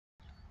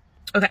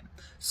Okay,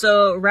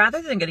 so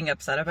rather than getting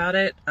upset about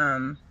it,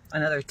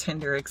 another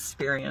Tinder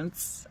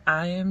experience,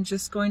 I am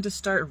just going to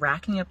start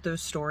racking up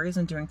those stories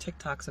and doing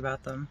TikToks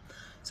about them.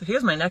 So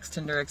here's my next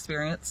Tinder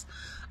experience.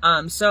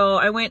 So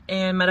I went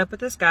and met up with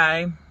this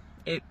guy.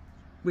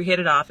 We hit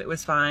it off. It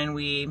was fine.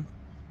 We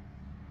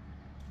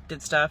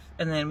did stuff,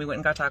 and then we went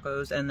and got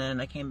tacos, and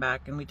then I came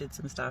back and we did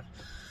some stuff.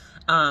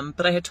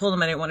 But I had told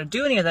him I didn't want to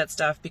do any of that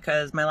stuff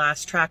because my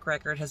last track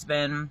record has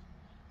been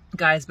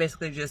guys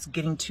basically just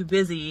getting too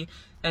busy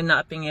and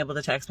not being able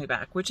to text me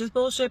back, which is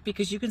bullshit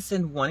because you can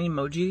send one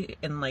emoji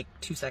in like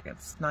 2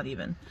 seconds, not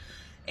even.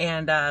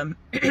 And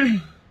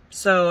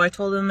so I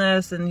told him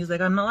this, and he's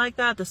like, I'm not like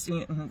that.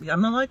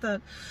 I'm not like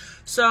that.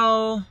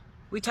 So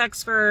we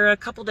text for a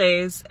couple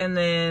days, and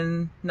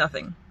then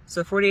nothing.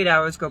 So 48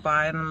 hours go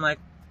by, and I'm like,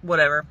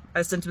 whatever.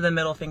 I sent him the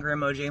middle finger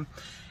emoji,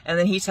 and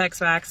then he texts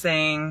back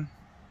saying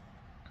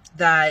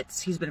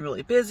that he's been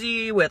really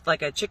busy with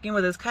like a chicken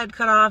with his head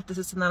cut off,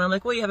 this and that. I'm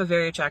like, well, you have a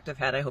very attractive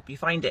head. I hope you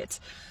find it.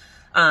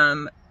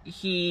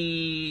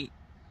 He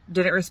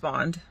didn't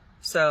respond.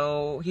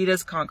 So he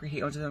does concrete.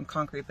 He owns his own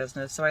concrete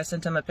business. So I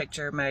sent him a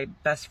picture. My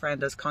best friend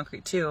does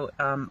concrete too,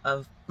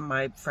 of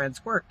my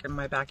friend's work in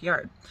my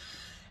backyard.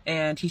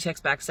 And he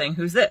texts back saying,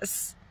 who's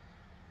this?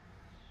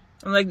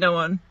 I'm like, no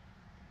one.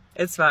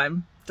 It's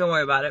fine. Don't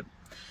worry about it.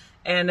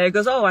 And it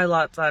goes, oh,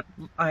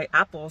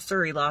 Apple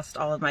Surrey lost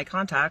all of my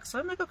contacts. So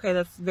I'm like, okay,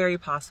 that's very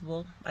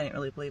possible. I didn't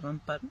really believe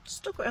him, but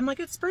still, I'm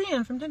like, it's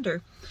Brian from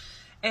Tinder.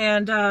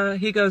 And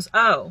he goes,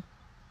 oh,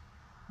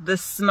 the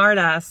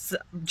smartass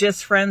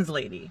just friends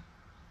lady.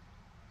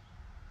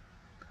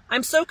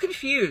 I'm so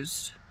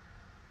confused.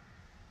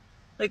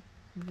 Like,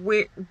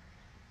 where,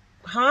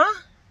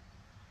 huh?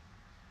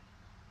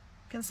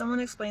 Can someone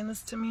explain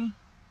this to me?